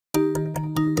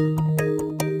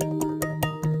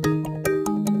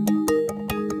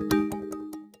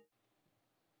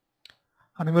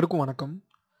அனைவருக்கும் வணக்கம்.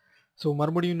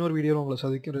 மறுபடியும் இன்னொரு வீடியோவில் உங்களை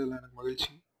சந்திக்கிறதுல எனக்கு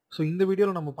மகிழ்ச்சி. இந்த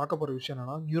வீடியோவில் நம்ம பார்க்க போகிற விஷயம்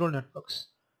என்னன்னா neural networks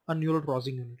and neural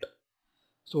processing unit.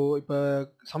 இப்போ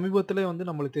சமீபத்தில்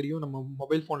நம்மளுக்கு தெரியும், நம்ம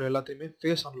மொபைல் ஃபோன் எல்லாத்தையுமே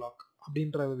ஃபேஸ் அன்லாக்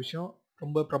அப்படின்ற விஷயம்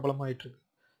ரொம்ப பிரபலமாயிட்டு இருக்கு.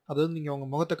 அதாவது நீங்கள்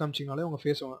உங்கள் முகத்தை காமிச்சிங்கனாலே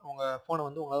உங்கள் ஃபோனை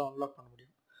உங்களால் அன்லாக் பண்ண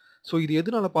முடியும். இது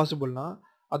எதனால பாசிபிள்னா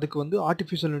அதுக்கு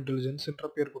ஆர்டிஃபிஷியல் இன்டெலிஜென்ஸ்ன்ற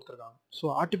பேர் கொடுத்துருக்காங்க.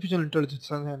 ஆர்டிஃபிஷியல் இன்டெலிஜென்ஸ்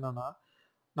என்னன்னா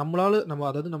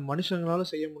நம்ம மனுஷங்களால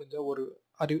செய்ய முடிஞ்ச ஒரு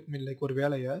ஒரு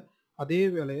வேலையை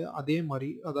அதே மாதிரி,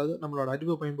 அதாவது நம்மளோட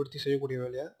அறிவை பயன்படுத்தி செய்யக்கூடிய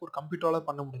வேலையை ஒரு கம்ப்யூட்டரால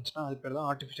பண்ண முடிஞ்சுன்னா அது பேர் தான்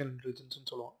ஆர்டிஃபிஷியல் இன்டெலிஜென்ஸ்னு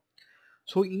சொல்லுவோம்.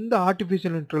 இந்த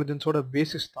ஆர்டிஃபிஷியல் இன்டெலிஜென்ஸோட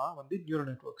பேசிஸ் தான் நியூரல்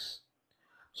நெட்வொர்க்ஸ்.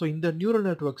 இந்த நியூரல்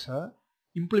நெட்வொர்க்ஸை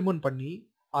இம்ப்ளிமெண்ட் பண்ணி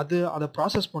அதை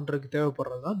ப்ராசஸ் பண்ணுறதுக்கு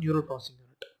தேவைப்படுறது தான் நியூரல் ப்ராசஸிங்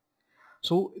யூனிட்.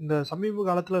 இந்த சமீப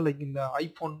காலத்தில் இந்த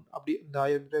ஐஃபோன் அப்படி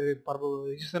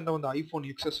ரீசெண்டாக ஐஃபோன்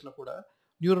எக்ஸஸில் கூட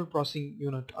நியூரல் ப்ராசஸிங்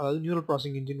யூனிட், அதாவது நியூரல்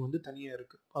ப்ராசஸிங் இன்ஜின் தனியாக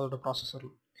இருக்குது அதோட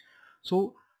ப்ராசஸரில்.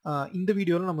 இந்த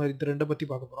வீடியோவில் நம்ம இது ரெண்டை பற்றி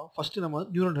பார்க்க போகிறோம். ஃபஸ்ட்டு நம்ம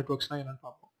நியூரல் நெட்வொர்க்ஸ்னால் என்னென்னு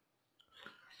பார்ப்போம்.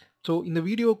 இந்த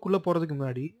வீடியோக்குள்ளே போகிறதுக்கு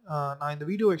முன்னாடி நான் இந்த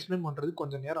வீடியோ எக்ஸ்பிளைன் பண்ணுறதுக்கு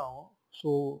கொஞ்சம் நேரம் ஆகும்.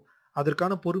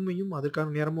 அதற்கான பொறுமையும்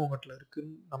அதற்கான நேரமும் உங்கள்கிட்ட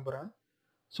இருக்குதுன்னு நம்புகிறேன்.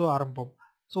 ஆரம்பம்.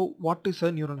 What is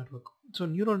a neural network?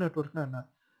 Neural நெட்வொர்க்னா என்ன?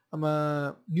 நம்ம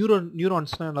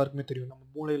நியூரான்ஸ்னால் எல்லாருக்குமே தெரியும். நம்ம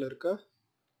மூளையில் இருக்க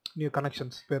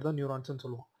கனெக்ஷன்ஸ் பேர் தான் நியூரான்ஸ்ன்னு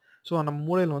சொல்லுவோம். நம்ம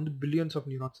மூளையில் பில்லியன்ஸ் ஆஃப்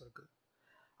நியூரான்ஸ் இருக்குது.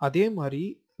 அதே மாதிரி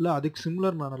இல்லை அதுக்கு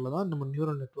சிமிலர் மேனரில் தான் நம்ம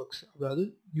நியூரல் நெட்வொர்க்ஸ், அதாவது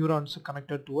neurons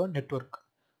connected to a network,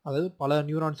 அதாவது பல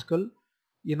நியூரான்ஸ்கள்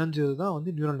இணைஞ்சது தான்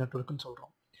நியூரல் நெட்வொர்க்குன்னு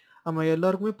சொல்கிறோம். நம்ம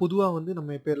எல்லாருக்குமே பொதுவாக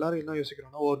நம்ம இப்போ எல்லாரும் என்ன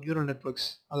யோசிக்கிறோம்னா, ஒரு நியூரல் நெட்வொர்க்ஸ்,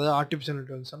 அதாவது ஆர்டிஃபிஷியல்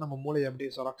இன்டெலிஜென்ஸ் நம்ம மூளையை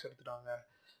அப்படியே செராக்ஸ் எடுத்துட்டாங்க,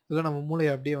 இல்லை நம்ம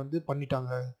மூளையை அப்படியே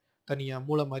பண்ணிட்டாங்க, தனியாக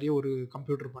மூளை மாதிரியே ஒரு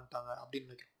கம்ப்யூட்டர் பண்ணிட்டாங்க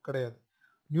அப்படின்னு கிடையாது.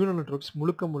 நியூரல் நெட்வொர்க்ஸ்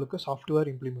முழுக்க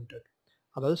சாஃப்ட்வேர் இம்ப்ளிமெண்டட்,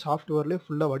 அதாவது சாஃப்ட்வேர்லேயே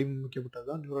ஃபுல்லாக வடிவமைக்கப்பட்டது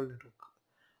தான் நியூரல் நெட்வொர்க்.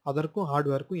 அதற்கும்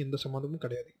ஹார்ட்வேருக்கும் எந்த சம்மந்தமும்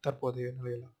கிடையாது தற்போதைய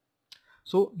நிலையில்.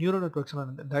 நியூரல் நெட்வொர்க்ஸ்லாம்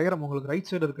இந்த டயக்ராம், உங்களுக்கு ரைட்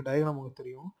சைடு இருக்க டயக்ராம் உங்களுக்கு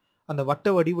தெரியும், அந்த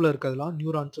வட்ட வடிவில் இருக்கிறதுலாம்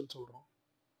நியூரான்ஸ்ன்னு சொல்கிறோம்.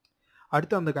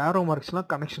 அடுத்து அந்த ஏரோ மார்க்ஸ்லாம்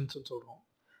கனெக்ஷன்ஸ்னு சொல்கிறோம்.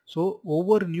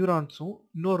 ஒவ்வொரு நியூரான்ஸும்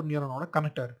இன்னொரு நியூரானோட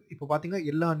கனெக்ட் ஆகிருக்கு. இப்போ பார்த்தீங்கன்னா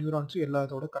எல்லா நியூரான்ஸும்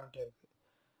எல்லாத்தோட கனெக்ட் ஆகிருக்கு.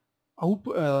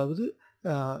 அதாவது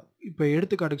இப்போ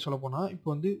எடுத்துக்காட்டுக்கு சொல்ல போனால்,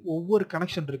 இப்போ ஒவ்வொரு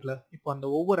கனெக்ஷன் இருக்குல்ல, இப்போ அந்த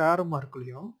ஒவ்வொரு ஏரோ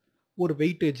மார்க்லேயும் ஒரு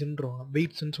வெயிட்டேஜ்ன்றவாங்க,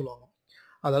 வெயிட்ஸ்ன்னு சொல்லுவாங்க.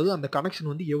 அதாவது அந்த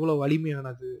கனெக்ஷன் எவ்வளோ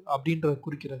வலிமையானது அப்படின்றத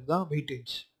குறிக்கிறது தான்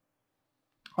வெயிட்டேஜ்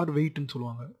ஆர் வெயிட்னு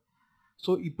சொல்லுவாங்க.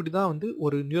 இப்படி தான்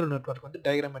ஒரு நியூரல் நெட்வொர்க்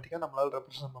டயக்ராமேட்டிக்காக நம்மளால்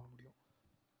ரெப்ரசன்ட் பண்ண முடியும்.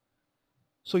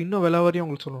 இன்னும் விலாவாரியாக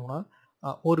உங்களுக்கு சொல்லணும்னா,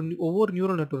 ஒவ்வொரு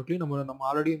நியூரல் நெட்வொர்க்லையும் நம்ம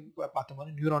ஆல்ரெடி பார்த்த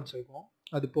மாதிரி நியூரான்ஸ் இருக்கும்,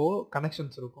 அது போக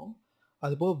கனெக்ஷன்ஸ் இருக்கும்,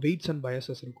 அது போக வெயிட்ஸ் அண்ட்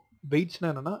பயசஸ் இருக்கும்.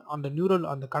 வெயிட்ஸ்னால் என்னென்னா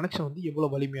அந்த கனெக்ஷன் எவ்வளோ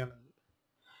வலிமையானது.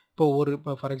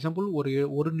 இப்போ ஃபார் எக்ஸாம்பிள்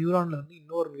ஒரு நியூரான்லேருந்து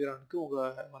இன்னொரு நியூரானுக்கு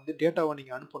உங்கள் டேட்டாவை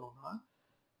நீங்கள் அனுப்பணும்னா,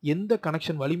 எந்த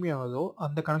கனெக்ஷன் வலிமையானதோ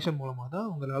அந்த கனெக்ஷன் மூலமாக தான்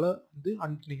உங்களால்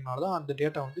அனுப்பினீங்கனால தான் அந்த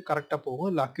டேட்டா கரெக்டாக போகும்,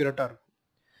 இல்லை அக்யூரேட்டாக இருக்கும்.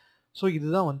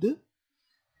 இதுதான்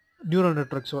neural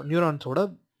நியூரான்ஸோட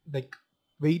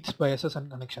weights, biases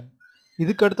and connection.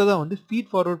 இதுக்கு அடுத்ததாக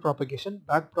feed forward propagation,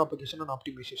 back propagation and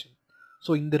optimisation.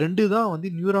 இந்த ரெண்டு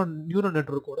தான் நியூரல்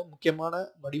நெட்வொர்க்கோட முக்கியமான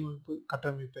வடிவமைப்பு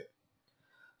கட்டமைப்பு.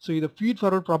 இதை ஃபீட்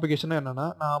ஃபார்வர்ட் ப்ராபகேஷன் என்னென்னா,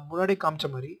 நான் முன்னாடி காமிச்ச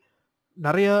மாதிரி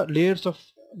நிறையா லேயர்ஸ் ஆஃப்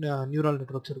நியூரல்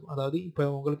நெட்வொர்க்ஸ் இருக்கும். அதாவது இப்போ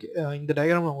உங்களுக்கு இந்த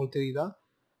டயக்ராம் உங்களுக்கு தெரியுதா,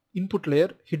 input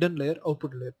layer, hidden layer,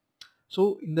 output layer.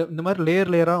 இந்த மாதிரி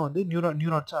லேயராக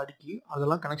நியூரான்ஸை அடுக்கி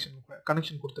அதெல்லாம்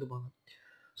கனெக்ஷன் கொடுத்துருப்பாங்க.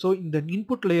 இந்த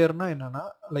இன்புட் லேயர்னா என்னென்னா,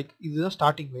 இதுதான்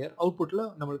ஸ்டார்டிங் லேயர், அவுட்புட்டில்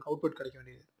நம்மளுக்கு அவுட்புட் கிடைக்க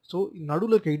வேண்டியது.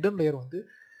 நடுவில் இருக்க ஹிடன் லேயர்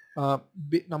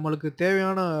நம்மளுக்கு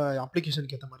தேவையான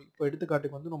அப்ளிகேஷனுக்கு ஏற்ற மாதிரி, இப்போ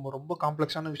எடுத்துக்காட்டுக்கு நம்ம ரொம்ப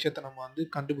காம்ப்ளெக்ஸான விஷயத்தை நம்ம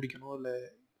கண்டுபிடிக்கணும், இல்லை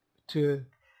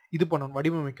இது பண்ணணும்,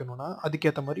 வடிவமைக்கணும்னா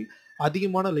அதுக்கேற்ற மாதிரி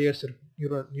அதிகமான லேயர்ஸ் இருக்கும்.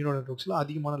 நியூரல் நெட்வொர்க்ஸில்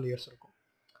அதிகமான லேயர்ஸ் இருக்கும்.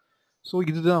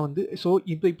 இதுதான்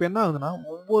இப்போ என்ன ஆகுதுன்னா,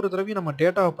 ஒவ்வொரு தடவையும் நம்ம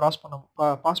டேட்டாவை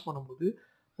பாஸ் பண்ணும்போது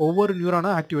ஒவ்வொரு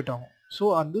நியூரானாக ஆக்டிவேட்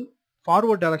ஆகும்.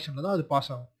 ஃபார்வர்ட் டைரக்ஷனில் தான் அது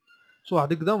பாஸ் ஆகும்.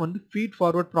 அதுக்கு தான் ஃபீட்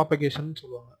ஃபார்வர்ட் ப்ராபகேஷன்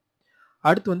சொல்லுவாங்க.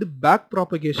 அடுத்து பேக்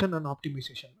ப்ராபகேஷன் அண்ட்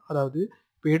ஆப்டிமைசேஷன். அதாவது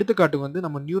இப்போ எடுத்துக்காட்டு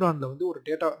நம்ம நியூரானில் ஒரு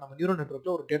டேட்டா, நம்ம நியூரல்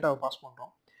நெட்வொர்க்கில் ஒரு டேட்டாவை பாஸ்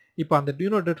பண்ணுறோம். இப்போ அந்த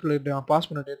நியூரல் நெட்வொர்க்கில் பாஸ்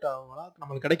பண்ண டேட்டாவால்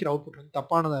நம்மளுக்கு கிடைக்கிற அவுட்புட்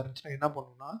தப்பானதாக இருந்துச்சுன்னா என்ன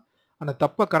பண்ணணும்னா, அந்த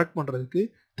தப்பை கரெக்ட் பண்ணுறதுக்கு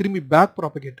திரும்பி பேக்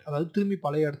ப்ராபகேட், அதாவது திரும்பி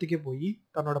பழைய இடத்துக்கே போய்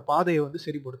தன்னோட பாதையை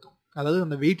சரிப்படுத்தும். அதாவது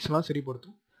அந்த வெயிட்ஸ்லாம்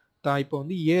சரிப்படுத்தும். இப்போ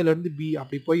ஏலேருந்து பி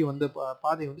அப்படி போய்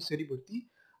பாதையை சரிப்படுத்தி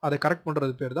அதை கரெக்ட்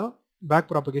பண்ணுறது பேர் தான் பேக்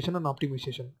ப்ராபகேஷன் அண்ட்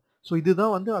ஆப்டிமைசேஷன்.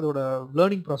 இதுதான் அதோட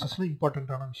லேர்னிங் ப்ராசஸில்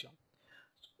இம்பார்ட்டண்ட்டான விஷயம்.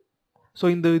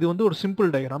 இது ஒரு சிம்பிள்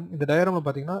டயக்ராம். இந்த டயக்ராமில்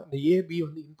பார்த்தீங்கன்னா இந்த AB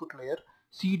input layer,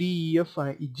 CDEF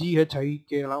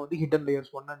ஜிஹெச்ஐகேலாம் hidden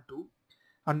layers 1 and 2,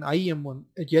 and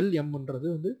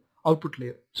எல்எம்ன்றது output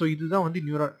layer. இதுதான்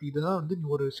இதுதான்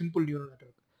ஒரு சிம்பிள் நியூரல்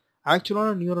நெட்வொர்க்.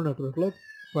 ஆக்சுவலான நியூரல் நெட்வொர்க்கில்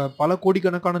இப்போ பல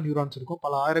கோடிக்கணக்கான நியூரான்ஸ் இருக்கும்,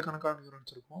 பல ஆயிரக்கணக்கான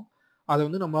நியூரான்ஸ் இருக்கும். அதை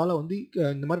வந்து நம்மளால் வந்து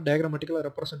இந்த மாதிரி டயக்ராமேட்டிக்கலாக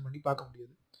ரெப்ரசென்ட் பண்ணி பார்க்க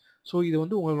முடியாது. ஸோ இது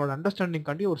வந்து உங்களோட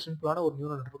அண்டர்ஸ்டாண்டிங்காண்டி ஒரு சிம்பிளான ஒரு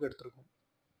நியூரல் நெட்வொர்க் எடுத்திருக்கும்.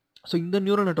 ஸோ இந்த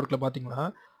நியூரல் நெட்வொர்க்கில் பார்த்தீங்கன்னா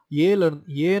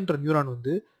ஏன்ற நியூரான்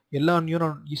வந்து எல்லா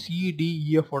நியூரான்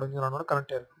சிடிஇஎஃபோட நியூரானோட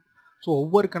கனெக்ட் ஆகிருக்கும். ஸோ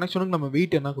ஒவ்வொரு கனெக்ஷனுக்கும் நம்ம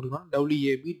வெயிட் என்ன கொடுக்கணும்,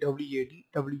 டபிள்யூஏபி, டபிள்யூஏடி,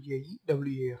 டபிள்யூஏஇ,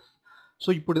 டபிள்யூஏஎஃப்.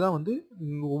 ஸோ இப்படி தான் வந்து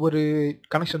ஒவ்வொரு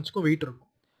கனெக்ஷன்ஸுக்கும் வெயிட் இருக்கும்.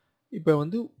 இப்போ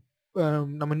வந்து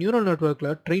நம்ம நியூரல் நெட்வொர்க்கில்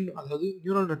அதாவது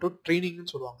நியூரல் நெட்வொர்க்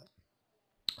ட்ரைனிங்னு சொல்லுவாங்க.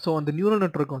 ஸோ அந்த நியூரல்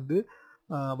நெட்வொர்க் வந்து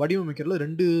வடிவமைக்கிறதுல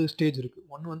 2 ஸ்டேஜ் இருக்குது.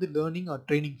 ஒன்று வந்து லேர்னிங் ஆர்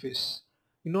ட்ரைனிங் ஃபேஸ்,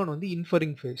 இன்னொன்று வந்து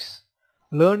இன்ஃபரிங் ஃபேஸ்.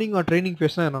 லேர்னிங் ஆர் ட்ரைனிங்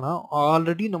ஃபேஸ்னால் என்னென்னா,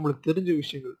 ஆல்ரெடி நம்மளுக்கு தெரிஞ்ச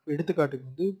விஷயங்கள், எடுத்துக்காட்டுக்கு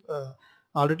வந்து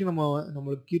ஆல்ரெடி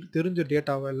நம்மளுக்கு தெரிஞ்ச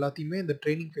டேட்டாவை எல்லாத்தையுமே இந்த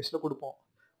ட்ரைனிங் ஃபேஸில்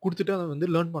கொடுத்துட்டு அதை வந்து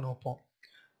லேர்ன் பண்ண வைப்போம்.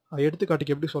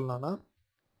 எடுத்துக்காட்டுக்கு எப்படி சொல்லலாம்னா,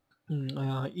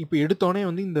 இப்போ எடுத்தோடனே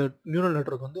வந்து இந்த நியூரல்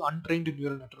நெட்வொர்க் வந்து அன்ட்ரெயின்டு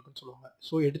நியூரல் நெட்வொர்க்னு சொல்லுவாங்க.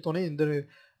 ஸோ எடுத்தோடனே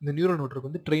இந்த நியூரல் நெட்வொர்க்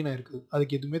வந்து ட்ரெயின் ஆகிருக்குது,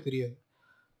 அதுக்கு எதுவுமே தெரியாது.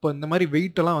 இப்போ இந்த மாதிரி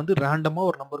வெயிட்டெல்லாம் வந்து ரேண்டமாக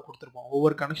ஒரு நம்பர் கொடுத்துருப்போம்,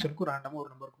 ஒவ்வொரு கனெக்ஷனுக்கும் ரேண்டமாக ஒரு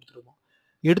நம்பர் கொடுத்துருப்போம்.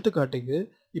 எடுத்துக்காட்டுக்கு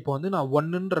இப்போ வந்து நான்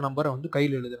 1ன்ற நம்பரை வந்து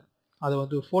கையில் எழுதுறேன், அதை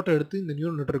வந்து ஃபோட்டோ எடுத்து இந்த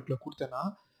நியூரல் நெட்வொர்க்கில் கொடுத்தேன்னா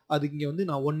அது இங்கே வந்து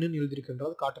நான் 1ன்னு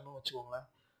எழுதியிருக்கேன்றது காட்டணும்னு வச்சுக்கோங்களேன்.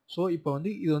 ஸோ இப்போ வந்து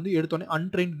இது வந்து எடுத்தோடனே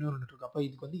அன்ட்ரெயின்டு நியூரல் நெட்வொர்க், அப்போ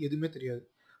இதுக்கு வந்து எதுவுமே தெரியாது.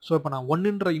 ஸோ இப்போ நான்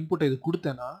 1ன்ற இன்புட்டை இது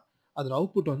கொடுத்தேன்னா அதில்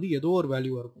அவுட்புட் வந்து ஏதோ ஒரு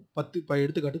வேல்யூவாக இருக்கும். 10, இப்போ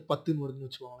எடுத்துக்காட்டுக்கு 10ன்னு வருதுன்னு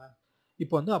வச்சுக்கோங்களேன்.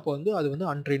 அப்போ வந்து அது வந்து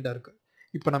அன்ட்ரெயின்டாக இருக்குது.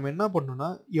 இப்போ நம்ம என்ன பண்ணணும்னா,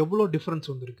 எவ்வளோ டிஃப்ரென்ஸ்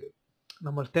வந்துருக்கு,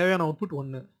 நம்மளுக்கு தேவையான அவுட்புட்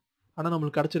 1, ஆனால்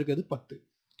நம்மளுக்கு கிடச்சிருக்கிறது 10.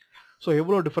 ஸோ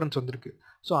எவ்வளோ டிஃப்ரென்ஸ் வந்திருக்கு.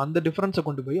 ஸோ அந்த டிஃப்ரென்ஸை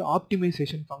கொண்டு போய்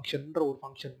ஆப்டிமைசேஷன் ஃபங்க்ஷன்ற ஒரு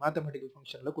ஃபங்க்ஷன், மேத்தமெட்டிக்கல்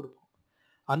ஃபங்க்ஷனில் கொடுப்போம்.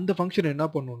 அந்த ஃபங்க்ஷன் என்ன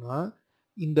பண்ணுன்னா,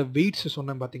 இந்த வெயிட்ஸ்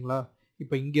சொன்னேன் பார்த்தீங்களா,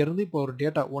 இப்போ இங்கேருந்து இப்போ ஒரு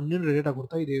டேட்டா 1ன்ற டேட்டா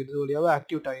கொடுத்தா இது வழியாக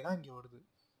ஆக்டிவேட் ஆகி தான் இங்கே வருது.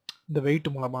 இந்த வெயிட்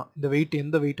மூலமாக, இந்த வெயிட்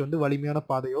எந்த வெயிட் வந்து வலிமையான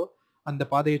பாதையோ அந்த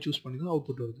பாதையை சூஸ் பண்ணி தான்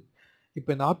அவுட்புட் வருது. இப்போ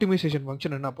இந்த ஆப்டிமைசேஷன்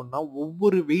ஃபங்க்ஷன் என்ன பண்ணால்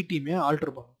ஒவ்வொரு வெயிட்டையுமே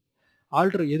ஆல்டர் பண்ணும்.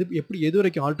 எது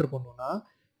வரைக்கும் ஆல்டர் பண்ணணும்னா,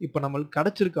 இப்போ நம்மளுக்கு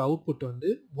கிடச்சிருக்க அவுட்புட் வந்து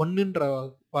 1ன்ற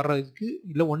வர்றதுக்கு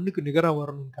இல்லை 1க்கு நிகராக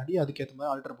வரணும்காண்டி அதுக்கேற்ற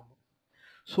மாதிரி ஆல்டர் பண்ணும்.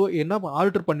 ஸோ என்ன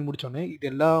ஆல்டர் பண்ணி முடித்தோடனே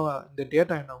இந்த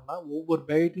டேட்டா என்னன்னா ஒவ்வொரு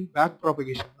பைட்லையும் பேக்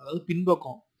ப்ராபகேஷன், அதாவது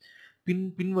பின்பக்கம்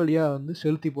பின் வழியாக வந்து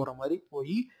செலுத்தி போகிற மாதிரி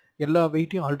போய் எல்லா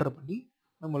வெயிட்டையும் ஆல்டர் பண்ணி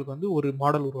நம்மளுக்கு வந்து ஒரு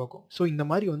மாடல் உருவாக்கும். ஸோ இந்த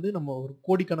மாதிரி வந்து நம்ம ஒரு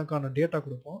கோடிக்கணக்கான டேட்டா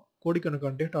கொடுப்போம்,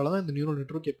 கோடிக்கணக்கான டேட்டாவில் தான் இந்த நியூரல்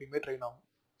நெட்வொர்க் எப்பயுமே ட்ரெயின் ஆகும்.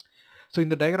 ஸோ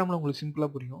இந்த டயக்ராமில் உங்களுக்கு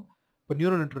சிம்பிளாக புரியும். இப்போ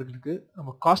நியூரல் நெட்வொர்க்கு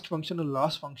நம்ம காஸ்ட் ஃபங்க்ஷன்,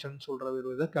 லாஸ் ஃபங்க்ஷன் சொல்கிற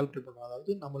ஒரு இதை கால்குலேட் பண்ணுவோம்.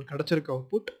 அதாவது நம்மளுக்கு கிடச்சிருக்க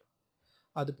அவுட்புட்,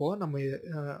 அது போக நம்ம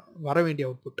வர வேண்டிய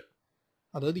அவுட்புட்,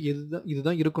 அதாவது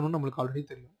இதுதான் இருக்கணும்னு நம்மளுக்கு ஆல்ரெடி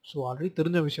தெரியும். ஸோ ஆல்ரெடி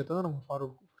தெரிஞ்ச விஷயத்த தான் நம்ம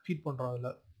ஃபீட் பண்ணுறோம்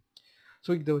அதில்.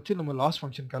 ஸோ இதை வச்சு நம்ம லாஸ்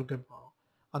ஃபங்க்ஷன் கால்குலேட் பண்ணுறோம்.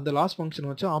 அந்த லாஸ் ஃபங்க்ஷன்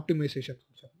வச்சு ஆப்டிமைசேஷன்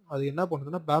ஃபங்க்ஷன் அது என்ன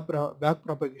பண்ணுதுன்னா, பேக்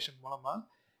ப்ராபகேஷன் மூலமாக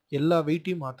எல்லா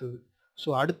வெயிட்டையும் மாற்றுது. ஸோ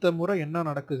அடுத்த முறை என்ன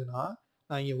நடக்குதுன்னா,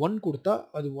 நான் இங்கே 1 கொடுத்தா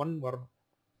அது 1 வரணும்,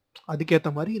 அதுக்கேற்ற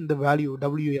மாதிரி இந்த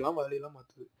வேல்யூலாம்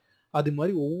மாற்றுது. அது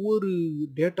மாதிரி ஒவ்வொரு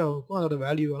டேட்டாவுக்கும் அதோட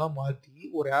வேல்யூவெல்லாம் மாற்றி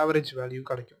ஒரு ஆவரேஜ் வேல்யூ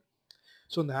கிடைக்கும்.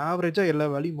 ஸோ இந்த ஆவரேஜாக எல்லா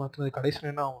வேல்யூ மாற்றினது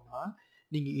கடைசியில் என்ன ஆகும்னா,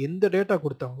 நீங்கள் எந்த டேட்டா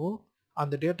கொடுத்தாலும்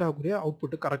அந்த டேட்டாவுக்குரிய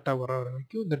அவுட்புட்டு கரெக்டாக வர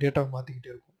வரைக்கும் இந்த டேட்டாவை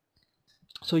மாற்றிக்கிட்டே இருக்கும்.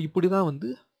 ஸோ இப்படி தான் வந்து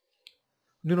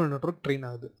நியூரல் நெட்வொர்க் ட்ரெயின்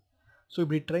ஆகுது. ஸோ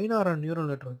இப்படி ட்ரெயின் ஆகிற நியூரல்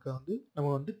நெட்வொர்க்கை வந்து நம்ம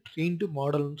வந்து ட்ரெயின்டு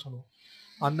மாடல்னு சொல்லுவோம்.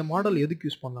 அந்த மாடல் எதுக்கு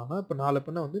யூஸ் பண்ணலாம்னா, இப்போ நாளை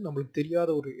பின்ன வந்து நம்மளுக்கு தெரியாத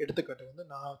ஒரு எடுத்துக்காட்டு வந்து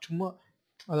நான் சும்மா,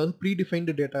 அதாவது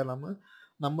ப்ரீடிஃபைன்டு டேட்டா இல்லாமல்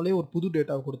நம்மளே ஒரு புது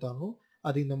டேட்டாவை கொடுத்தாலும்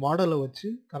அது இந்த மாடலை வச்சு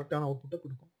கரெக்டான அவுட்புட்டை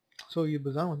கொடுக்கும். ஸோ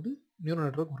இதுதான் வந்து நியூரல்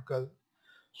நெட்வொர்க் ஒர்க் ஆகுது.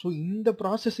 ஸோ இந்த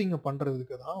ப்ராசஸிங்கை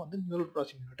பண்ணுறதுக்கு தான் வந்து நியூரல்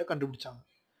ப்ராசஸிங் யூனிட்டை கண்டுபிடிச்சாங்க.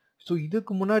 ஸோ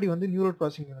இதுக்கு முன்னாடி வந்து நியூரல்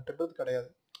ப்ராசஸிங் யூனிட்ன்றது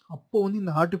கிடையாது. அப்போது வந்து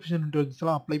இந்த ஆர்டிஃபிஷியல்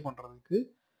இன்டெலிஜென்ஸ்லாம் அப்ளை பண்ணுறதுக்கு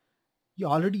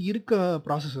ஆல்ரெடி இருக்க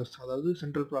ப்ராசஸர்ஸ், அதாவது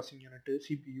central processing unit,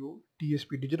 CPU,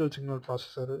 DSP, digital signal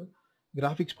processor,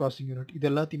 graphics processing unit, இது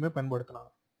எல்லாத்தையுமே பயன்படுத்தினாங்க.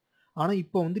 ஆனால்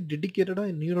இப்போ வந்து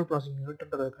டெடிக்கேட்டடாக நியூரல் ப்ராசஸிங்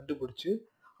யூனிட்ன்றதை கண்டுபிடிச்சி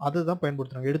அதை தான்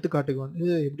பயன்படுத்துகிறாங்க. எடுத்துக்காட்டுக்கு வந்து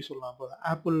எப்படி சொல்லலாம், இப்போ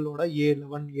ஆப்பிளோட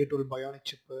A11, A12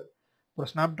 பயோனிக் சிப்பு,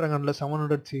 அப்புறம் ஸ்னாப் ட்ராகனில்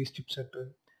 700 சீரிஸ் சிப் செட்டு,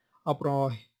 அப்புறம்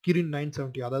கிரின்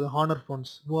 970, அதாவது ஹானர்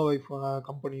ஃபோன்ஸ், நோவை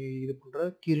கம்பெனி இது பண்ணுற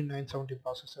கிரின் 970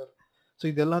 ப்ராசஸர். ஸோ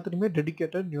இது எல்லாத்துலேயுமே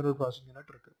டெடிக்கேட்டட் நியூரல் ப்ராசஸிங்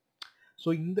யூனிட் இருக்குது. ஸோ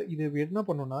இது என்ன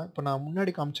பண்ணுன்னா, இப்போ நான்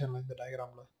முன்னாடி காமிச்சேன்ல இந்த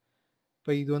டயக்ராமில்,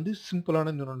 இப்போ இது வந்து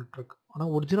சிம்பிளான நியூரல் நெட்வொர்க்.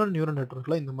 ஆனால் ஒரிஜினல் நியூரல்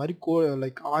நெட்வொர்க்கில் இந்த மாதிரி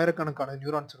ஆயிரக்கணக்கான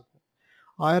நியூரான்ஸ் இருக்கும்.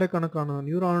 ஆயிரக்கணக்கான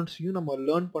நியூரான்ஸையும் நம்ம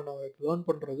லேர்ன்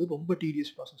பண்ணுறது ரொம்ப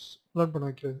டீடியஸ் ப்ராசஸ், லேர்ன் பண்ண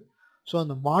வைக்கிறது. ஸோ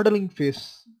அந்த மாடலிங் ஃபேஸ்,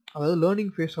 அதாவது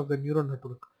learning phase of the neural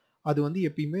network, அது வந்து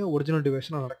எப்பயுமே ஒரிஜினல்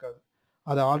டிவைஸில் நடக்காது.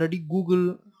 அது ஆல்ரெடி கூகுள்,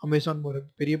 அமேசான் போகிற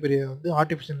பெரிய பெரிய வந்து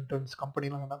ஆர்டிஃபிஷியல் இன்டெலிஜென்ஸ்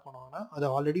கம்பெனிலாம் என்ன பண்ணுவாங்கன்னா, அதை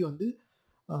ஆல்ரெடி வந்து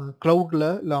க்ளவுடில்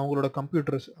இல்லை அவங்களோட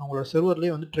கம்ப்யூட்டர்ஸ், அவங்களோட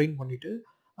செர்வர்லேயே வந்து ட்ரெயின் பண்ணிவிட்டு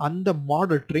அந்த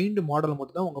ட்ரெயின்டு மாடலை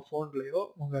மட்டும் தான் உங்கள் ஃபோன்லேயோ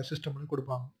உங்கள் சிஸ்டம்லேயோ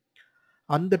கொடுப்பாங்க.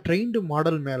 அந்த ட்ரெயின்டு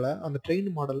மாடல் மேலே அந்த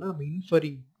ட்ரெயின்டு மாடலில் நம்ம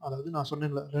இன்ஃபரிங், அதாவது நான்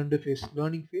சொன்னேன்ல 2 ஃபேஸ்,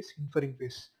 லேர்னிங் ஃபேஸ், இன்ஃபரிங்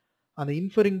ஃபேஸ். அந்த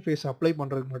இன்ஃபரிங் ஃபேஸ் அப்ளை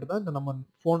பண்ணுறதுக்கு மட்டும்தான் இந்த நம்ம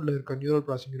ஃபோனில் இருக்க நியூரல்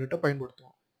ப்ராசஸிங் யூனிட்டை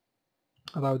பயன்படுத்துவோம்.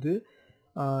 அதாவது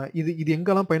இது இது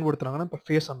எங்கெல்லாம் பயன்படுத்துகிறாங்கன்னா, இப்போ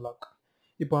ஃபேஸ் அன்லாக்.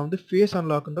 இப்போ வந்து ஃபேஸ்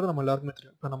அன்லாக்ன்றது நம்ம எல்லாருக்குமே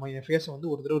தெரியும். இப்போ நம்ம என் ஃபேஸை வந்து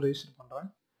ஒரு தடவை ரெஜிஸ்டர் பண்ணுறேன்,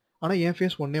 ஆனால் என்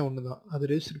ஃபேஸ் ஒன்றே தான். அது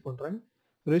ரெஜிஸ்டர் பண்ணுறேன்,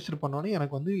 ரெஜிஸ்டர் பண்ணோன்னே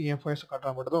எனக்கு வந்து என் ஃபேஸை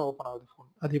காட்டுறா மட்டும் தான் ஓப்பன் ஆகுது ஃபோன்.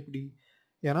 அது எப்படி?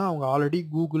 ஏன்னா அவங்க ஆல்ரெடி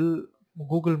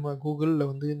கூகுளில்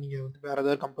வந்து நீங்கள் வந்து வேறு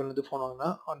ஏதாவது கம்பெனிலேருந்து ஃபோன் வாங்கினா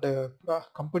அந்த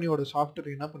கம்பெனியோட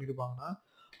சாஃப்ட்வேர் என்ன பண்ணியிருப்பாங்கன்னா,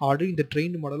 ஆல்ரெடி இந்த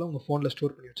ட்ரெயின்டு மாடலை உங்கள் ஃபோனில்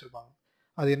ஸ்டோர் பண்ணி வச்சுருப்பாங்க.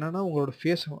 அது என்னென்னா உங்களோட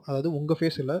ஃபேஸ், அதாவது உங்கள்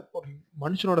ஃபேஸில் ஒரு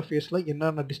மனுஷனோட ஃபேஸில்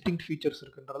என்னென்ன டிஸ்டிங்க்ட் ஃபீச்சர்ஸ்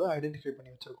இருக்குன்றதை ஐடென்டிஃபை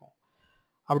பண்ணி வச்சுருக்கோம்.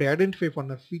 அப்படி ஐடென்டிஃபை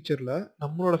பண்ண ஃபீச்சரில்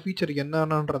நம்மளோட ஃபீச்சர்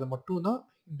என்னென்னன்றதை மட்டும் தான்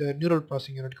இந்த நியூரல்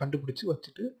ப்ராசஸிங் யூனிட் கண்டுபிடிச்சி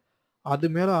வச்சுட்டு அது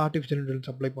மேலே ஆர்டிஃபிஷியல்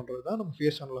இன்டெலிஜென்ஸ் அப்ளை பண்ணுறது தான் நம்ம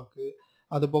ஃபேஸ் அன்லாக்கு,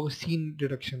 அது போக சீன்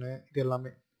டிடெக்ஷனு, இது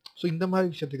எல்லாமே. ஸோ இந்த மாதிரி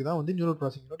விஷயத்துக்கு தான் வந்து நியூரல்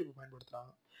ப்ராசஸிங் யூனிட் இப்போ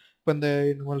பயன்படுத்துகிறாங்க. இப்போ இந்த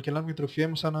நம்மளுக்கு எல்லாமே ஒரு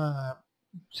ஃபேமஸான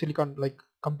silicon like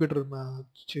computer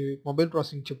mobile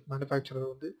processing chip manufacturer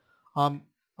வந்து ஆம்,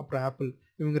 அப்புறம் ஆப்பிள்,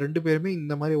 இவங்க 2 பேருமே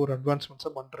இந்த மாதிரி ஒரு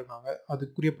அட்வான்ஸ்மெண்ட்ஸாக பண்ணிருக்காங்க.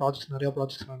 அதுக்குரிய நிறையா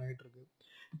ப்ராஜெக்ட்ஸ் ஆகிட்டு இருக்கு.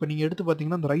 இப்போ நீங்கள் எடுத்து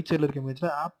பார்த்தீங்கன்னா இந்த ரைட் சைடில் இருக்க இமேஜில்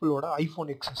ஆப்பிளோட ஐஃபோன்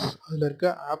எக்ஸஸ், அதில் இருக்க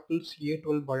ஆப்பிள்ஸ்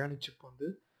A12 பயானிக் சிப் வந்து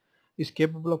is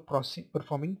capable of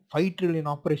performing 5 trillion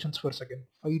operations per second.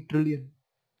 5 trillion.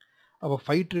 அப்போ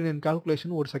 5 trillion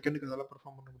கால்குலேஷன் ஒரு செகண்டுக்கு அதெல்லாம்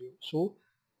பெர்ஃபார்ம் பண்ண முடியும். ஸோ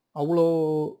அவ்வளோ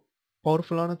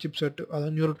பவர்ஃபுல்லான சிப் செட்,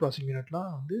 அதாவது நியூரல் ப்ராசஸிங் யூனிட்லாம்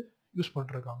வந்து யூஸ்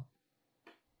பண்ணிருக்காங்க.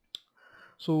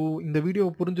 ஸோ இந்த வீடியோ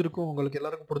புரிஞ்சிருக்கும், உங்களுக்கு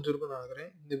எல்லாருக்கும் புரிஞ்சிருக்கும்னு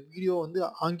நினைக்கிறேன். இந்த வீடியோ வந்து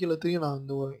ஆங்கிலத்திலையும் நான்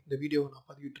இந்த வீடியோவை நான்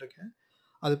பதிவிட்டிருக்கேன்.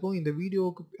 அதுபோக இந்த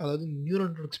வீடியோவுக்கு, அதாவது நியூரல்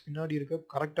நெட்வொர்க்ஸ் பின்னாடி இருக்க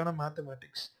கரெக்டான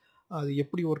மேத்தமேட்டிக்ஸ் அது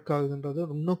எப்படி ஒர்க் ஆகுதுன்றதை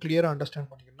இன்னும் கிளியராக அண்டர்ஸ்டாண்ட்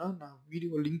பண்ணிக்கணும்னா நான்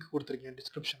வீடியோ லிங்க் கொடுத்துருக்கேன்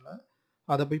டிஸ்கிரிப்ஷனில்,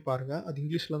 அதை போய் பாருங்கள். அது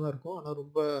இங்கிலீஷில் தான் இருக்கும், ஆனால்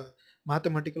ரொம்ப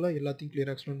மேத்தமேட்டிக்கலாக எல்லாத்தையும்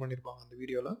கிளியராக எக்ஸ்பிளைன் பண்ணியிருப்பாங்க அந்த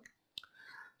வீடியோவில்.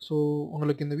 ஸோ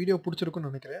உங்களுக்கு இந்த வீடியோ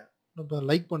பிடிச்சிருக்குன்னு நினைக்கிறேன். இப்போ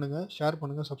லைக் பண்ணுங்கள், ஷேர்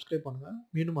பண்ணுங்கள், சப்ஸ்கிரைப் பண்ணுங்கள்.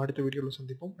 மீண்டும் அடுத்த வீடியோவில்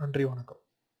சந்திப்போம். நன்றி, வணக்கம்.